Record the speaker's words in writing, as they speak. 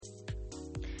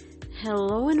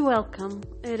Hello and welcome.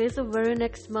 It is a very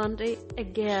next Monday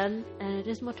again, and it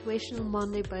is Motivational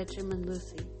Monday by Jim and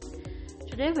Lucy.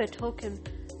 Today we're talking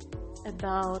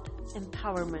about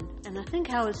empowerment, and I think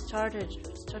how it started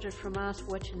from us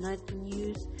watching nightly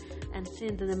news and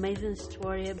seeing an amazing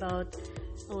story about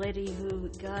a lady who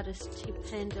got a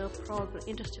stipendial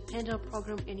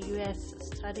program in US,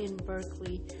 studying in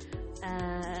Berkeley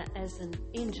as an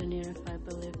engineer,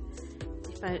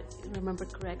 if I remember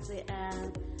correctly,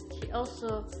 and she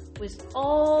also, with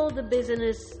all the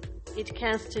business it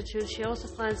constitutes, she also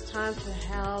finds time to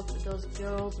help those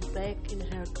girls back in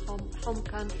her home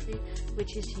country,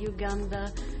 which is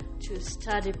Uganda, to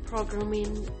study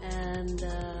programming and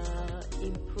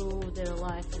improve their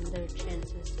life and their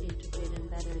chances into getting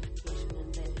better education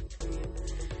and better career.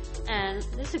 And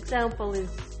this example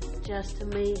is just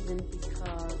amazing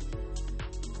because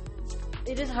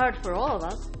it is hard for all of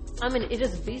us. I mean, it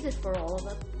is busy for all of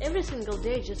us. Every single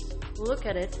day, just look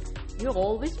at it. You're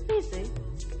always busy.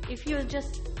 If you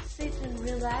just sit and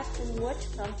relax and watch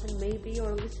something maybe,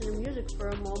 or listen to music for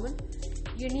a moment,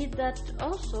 you need that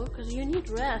also, because you need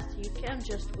rest. You can't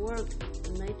just work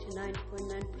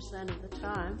 99.9% of the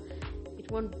time. It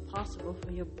won't be possible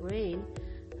for your brain.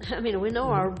 I mean, we know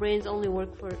our brains only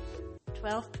work for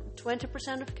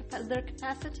 20% of their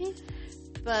capacity.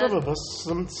 But some of us,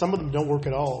 some of them don't work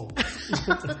at all.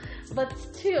 But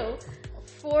still,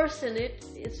 forcing it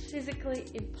is physically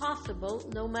impossible,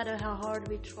 no matter how hard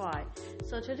we try.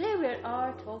 So today we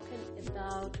are talking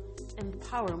about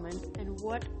empowerment and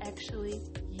what actually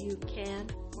you can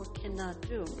or cannot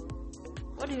do.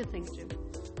 What do you think, Jim?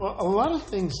 Well, a lot of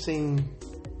things seem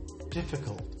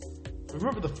difficult.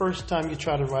 Remember the first time you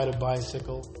tried to ride a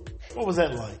bicycle? What was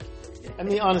that like? I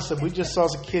mean, honestly, we just saw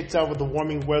some kids out with the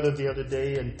warming weather the other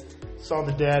day and saw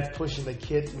the dad pushing the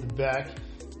kid in the back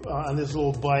on this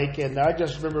little bike. And I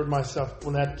just remembered myself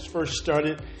when that first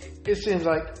started. It seems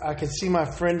like I could see my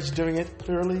friends doing it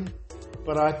clearly,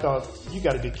 but I thought, you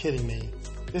got to be kidding me.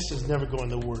 This is never going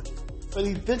to work. But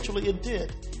eventually it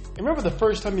did. And remember the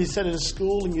first time you sat in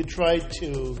school and you tried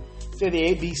to say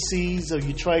the ABCs, or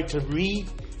you tried to read,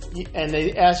 and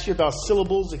they asked you about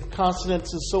syllables and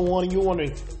consonants and so on, and you're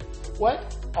wondering,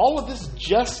 what? All of this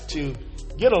just to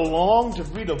get along, to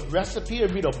read a recipe or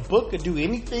read a book or do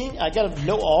anything? I got to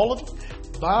know all of it,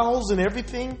 vowels and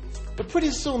everything. But pretty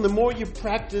soon, the more you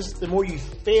practice, the more you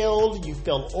failed. You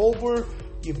fell over,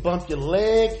 you bumped your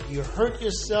leg, you hurt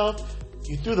yourself,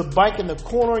 you threw the bike in the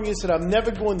corner and you said, I'm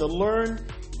never going to learn.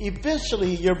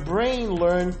 Eventually, your brain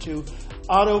learned to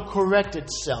auto-correct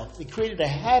itself. It created a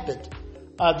habit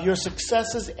of your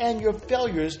successes and your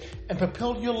failures and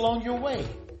propelled you along your way.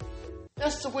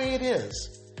 That's the way it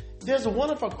is. There's a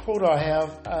wonderful quote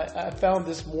I found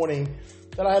this morning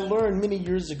that I learned many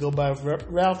years ago by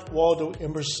Ralph Waldo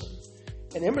Emerson.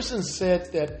 And Emerson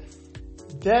said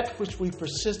that which we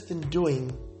persist in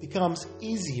doing becomes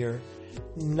easier,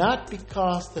 not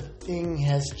because the thing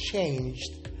has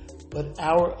changed, but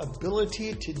our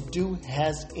ability to do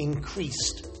has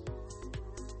increased.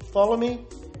 Follow me?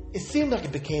 It seemed like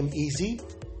it became easy,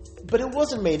 but it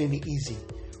wasn't made any easy.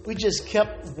 We just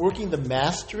kept working to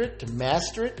master it.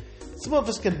 Some of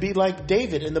us can be like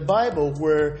David in the Bible,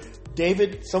 where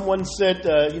someone said,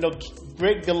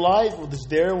 great Goliath was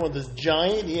there, one of this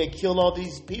giant. He had killed all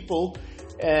these people,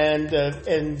 and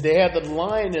they had the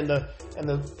lion and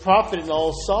the prophet and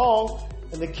all Saul,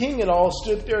 and the king had all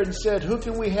stood there and said, who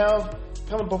can we have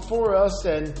coming before us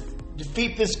and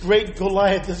defeat this great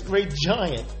Goliath, this great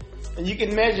giant? And you can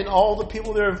imagine all the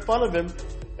people there in front of him.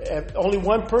 Only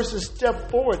one person stepped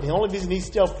forward. The only reason he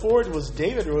stepped forward was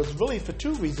David. It was really for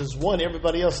two reasons. One,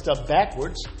 everybody else stepped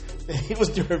backwards. He was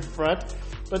there in front.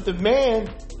 But the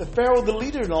Pharaoh, the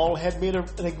leader and all, had made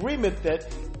an agreement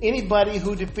that anybody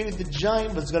who defeated the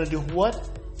giant was going to do what?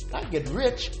 Not get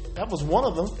rich. That was one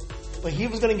of them. But he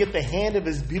was going to get the hand of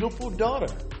his beautiful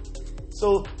daughter.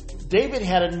 So David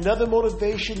had another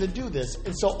motivation to do this.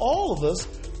 And so all of us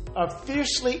are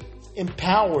fiercely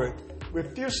empowered.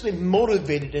 We're fiercely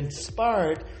motivated,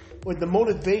 inspired, when the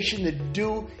motivation to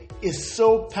do is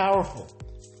so powerful.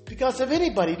 Because if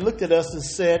anybody looked at us and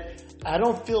said, I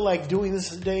don't feel like doing this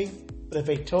today, but if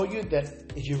they told you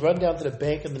that if you run down to the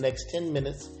bank in the next 10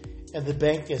 minutes and the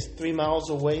bank is 3 miles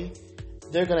away,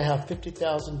 they're going to have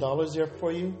 $50,000 there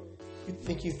for you, you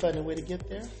think you'd find a way to get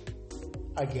there?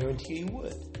 I guarantee you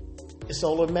would. It's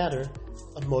all a matter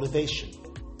of motivation.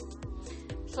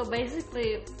 So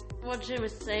basically, what Jim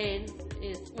is saying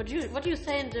is, what you're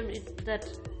saying, Jim, is that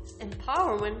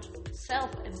empowerment,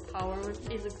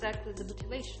 self-empowerment, is exactly the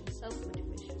motivation,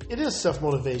 self-motivation. It is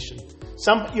self-motivation.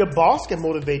 Your boss can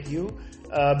motivate you.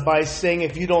 by saying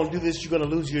if you don't do this, you're going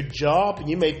to lose your job. And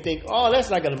you may think, oh, that's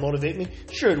not going to motivate me.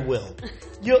 Sure it will.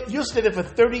 You'll stay there for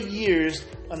 30 years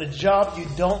on a job you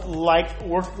don't like,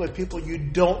 working with people you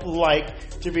don't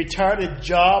like, to retire to a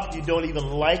job you don't even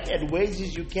like at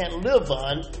wages you can't live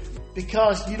on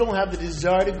because you don't have the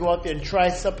desire to go out there and try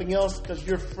something else because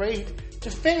you're afraid to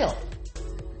fail.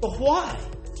 But why?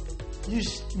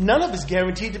 None of it's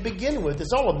guaranteed to begin with.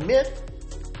 It's all a myth.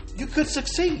 You could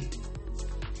succeed.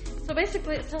 So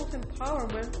basically,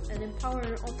 self-empowerment and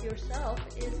empowering of yourself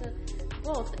is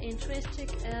both intrinsic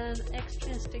and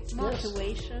extrinsic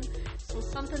motivation. Yes. So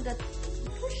something that's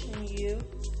pushing you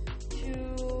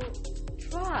to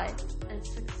try and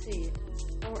succeed,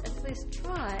 or at least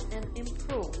try and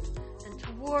improve, and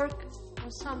to work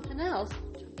on something else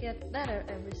to get better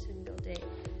every single day.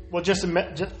 Well, just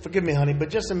forgive me, honey, but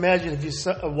just imagine if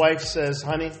a wife says,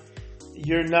 honey,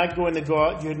 you're not going to go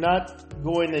out, you're not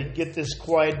going to get this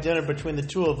quiet dinner between the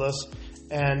two of us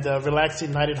and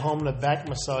relaxing night at home and a back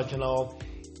massage and all,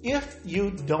 if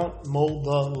you don't mow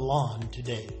the lawn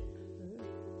today.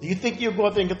 Do you think you'll go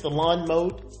out there and get the lawn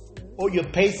mowed? Or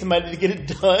you'll pay somebody to get it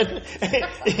done?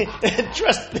 And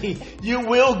trust me, you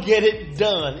will get it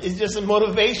done. It's just a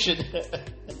motivation.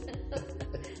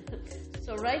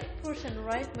 So right push and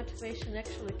right motivation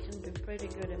actually can be pretty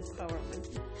good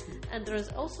empowerment. And there is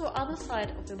also other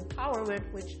side of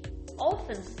empowerment which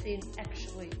often seen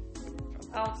actually from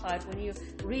outside. When you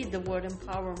read the word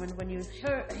empowerment, when you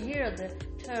hear the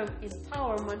term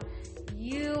empowerment,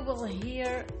 you will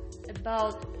hear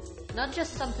about not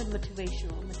just something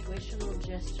motivational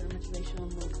gesture,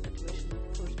 motivational move,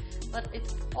 motivational push, but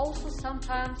it also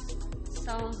sometimes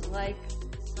sounds like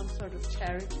some sort of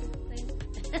charity thing.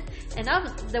 And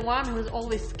I'm the one who's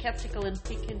always skeptical and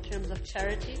picky in terms of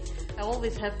charity. I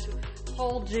always have to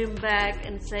hold Jim back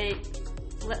and say,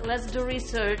 let's do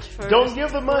research first. Don't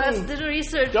give the money. Let's do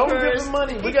research Don't first. give the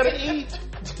money. We got to eat.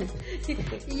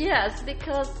 Yes,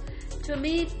 because to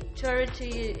me, charity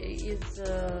is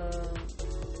a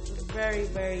very,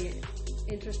 very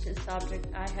interesting subject.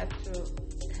 I have to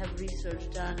have research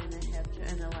done and I have to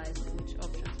analyze which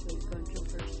options we're going to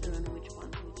pursue and which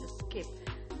ones we just skip.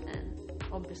 And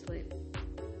obviously,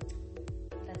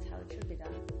 that's how it should be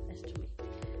done, as to me.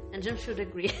 And Jim should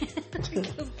agree,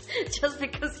 just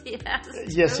because he has to.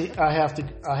 Yes, I have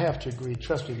to agree.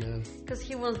 Trust me, man. Because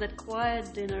he wants that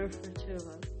quiet dinner for two of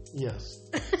us. Yes.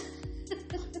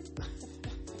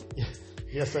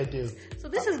 Yes, I do. So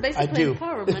this is basically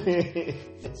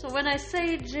empowerment. So when I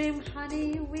say, Jim,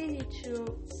 honey, we need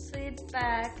to sit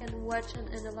back and watch and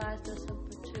analyze those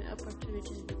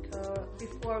opportunities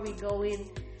before we go in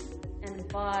and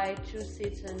buy 2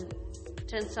 seats and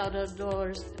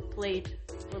 $10,000 a plate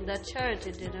from that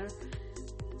charity dinner,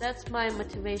 that's my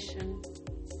motivation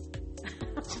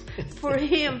for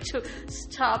him to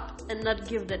stop and not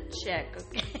give that check,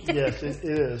 okay? Yes, it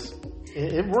is.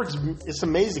 It works. It's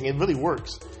amazing. It really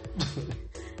works.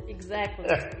 Exactly.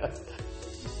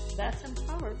 That's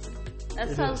empowerment.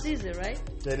 That sounds easy, right?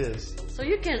 It is. So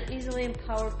you can easily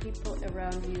empower people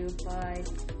around you by,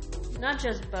 not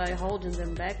just by holding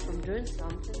them back from doing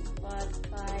something, but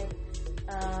by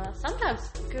sometimes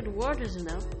a good word is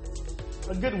enough.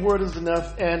 A good word is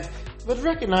enough. But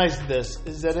recognize this,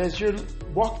 is that as you're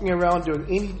walking around doing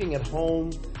anything at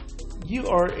home, you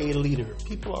are a leader.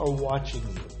 People are watching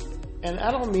you. And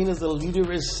I don't mean as a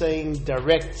leader is saying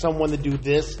direct someone to do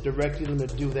this, directing them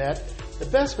to do that. The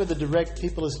best way to direct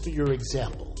people is through your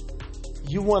example.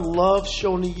 You want love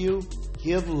shown to you,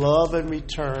 give love in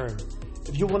return.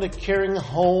 If you want a caring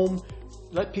home,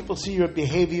 let people see your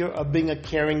behavior of being a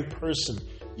caring person.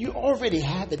 You already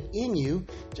have it in you.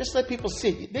 Just let people see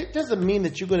it. It doesn't mean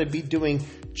that you're going to be doing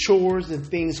chores and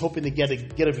things hoping to get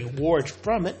a reward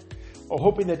from it, or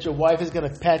hoping that your wife is going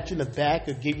to pat you in the back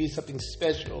or give you something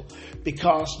special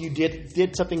because you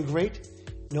did something great.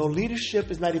 No,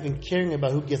 leadership is not even caring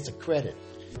about who gets the credit.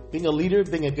 Being a leader,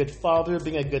 being a good father,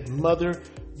 being a good mother,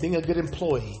 being a good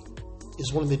employee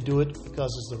is wanting to do it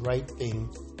because it's the right thing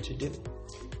to do.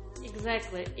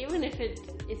 Exactly. Even if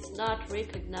it's not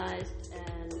recognized,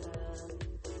 and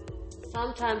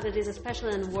sometimes it is,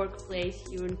 especially in the workplace,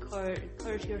 you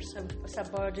encourage your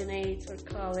subordinates or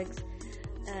colleagues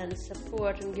and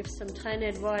support and give some tiny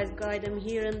advice, guide them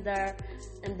here and there,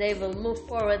 and they will move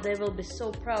forward. They will be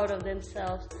so proud of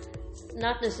themselves.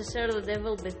 Not necessarily they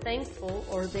will be thankful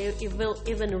or they will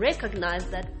even recognize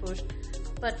that push,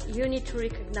 but you need to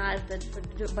recognize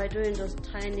that by doing those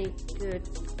tiny good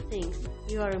things,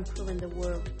 you are improving the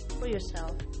world for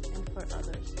yourself and for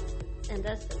others. And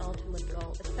that's the ultimate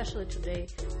goal, especially today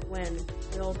when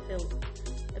we all feel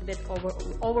a bit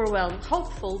overwhelmed,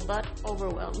 hopeful but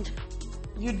overwhelmed.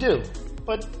 You do.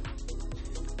 But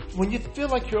when you feel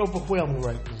like you're overwhelmed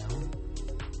right now,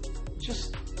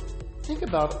 just think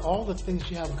about all the things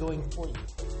you have going for you.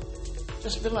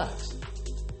 Just relax.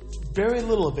 Very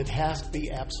little of it has to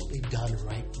be absolutely done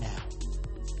right now.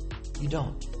 You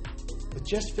don't. But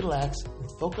just relax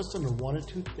and focus on the one or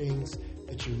two things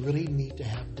that you really need to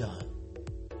have done.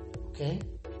 Okay?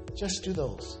 Just do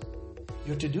those.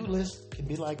 Your to-do list can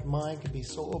be like mine, can be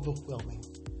so overwhelming.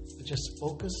 But just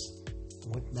focus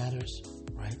on what matters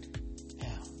right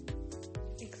now.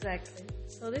 Exactly.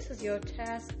 So this is your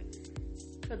task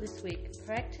for this week.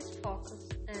 Practice focus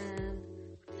and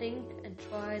think and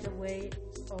try the way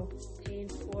of paying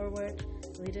forward,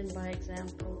 leading by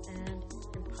example, and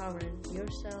empowering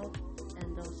yourself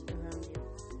and those around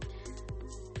you.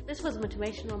 This was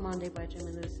Motivational Monday by Jim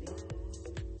and Lucy.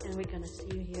 And we're going to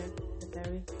see you here the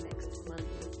very next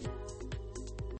Monday.